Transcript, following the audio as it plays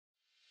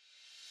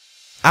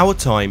Our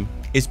time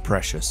is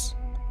precious.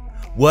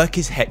 Work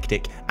is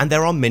hectic and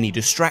there are many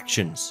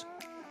distractions.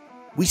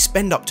 We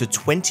spend up to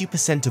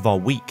 20% of our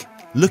week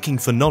looking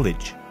for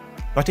knowledge,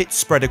 but it's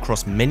spread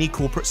across many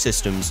corporate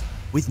systems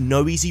with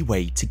no easy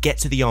way to get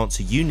to the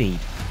answer you need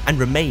and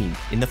remain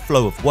in the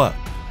flow of work.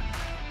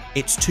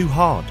 It's too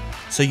hard,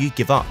 so you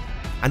give up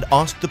and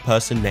ask the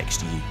person next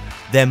to you.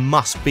 There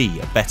must be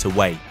a better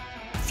way.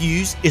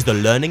 Fuse is the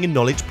learning and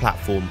knowledge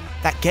platform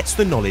that gets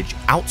the knowledge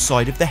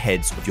outside of the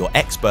heads of your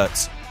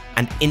experts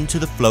and into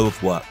the flow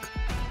of work.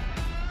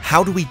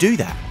 How do we do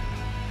that?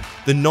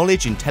 The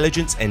Knowledge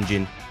Intelligence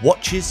Engine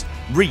watches,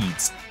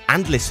 reads,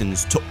 and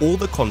listens to all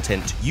the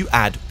content you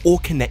add or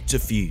connect to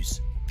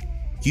Fuse.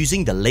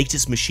 Using the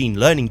latest machine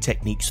learning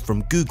techniques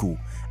from Google,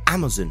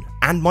 Amazon,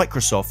 and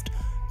Microsoft,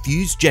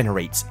 Fuse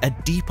generates a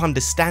deep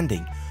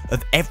understanding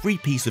of every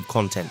piece of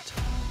content.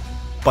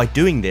 By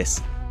doing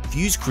this,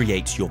 Fuse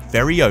creates your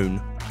very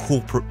own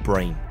corporate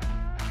brain.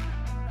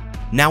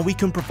 Now we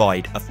can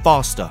provide a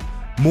faster,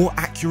 more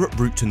accurate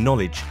route to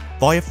knowledge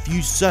via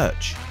Fuse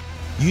Search.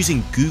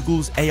 Using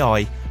Google's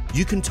AI,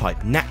 you can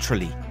type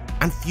naturally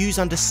and Fuse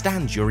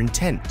understands your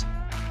intent.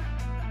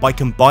 By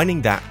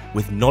combining that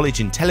with knowledge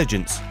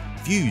intelligence,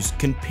 Fuse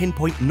can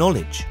pinpoint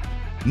knowledge,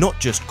 not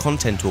just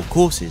content or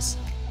courses,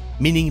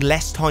 meaning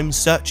less time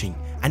searching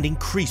and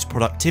increased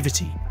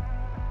productivity.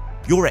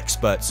 Your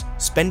experts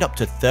spend up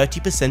to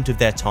 30% of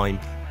their time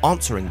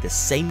answering the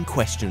same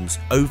questions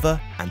over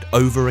and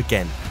over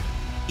again,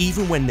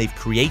 even when they've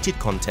created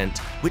content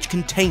which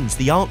contains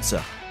the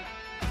answer.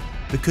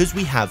 Because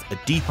we have a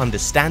deep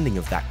understanding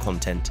of that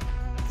content,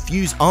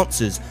 Fuse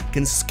Answers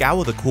can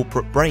scour the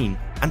corporate brain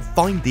and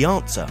find the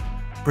answer,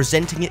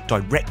 presenting it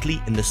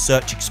directly in the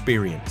search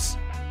experience.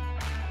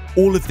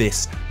 All of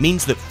this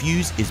means that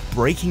Fuse is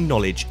breaking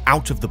knowledge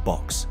out of the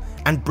box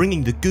and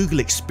bringing the Google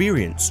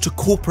experience to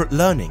corporate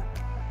learning.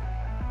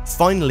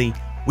 Finally,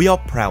 we are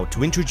proud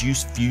to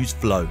introduce Fuse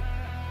Flow,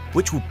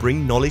 which will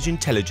bring knowledge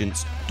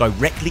intelligence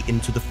directly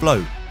into the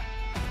flow.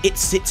 It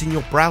sits in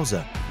your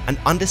browser and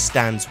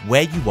understands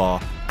where you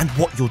are and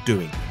what you're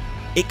doing.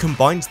 It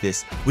combines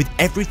this with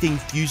everything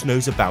Fuse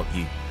knows about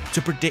you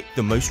to predict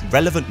the most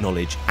relevant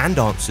knowledge and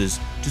answers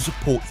to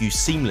support you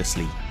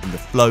seamlessly in the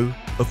flow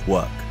of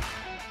work.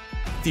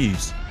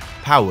 Fuse,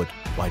 powered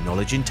by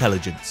Knowledge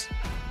Intelligence.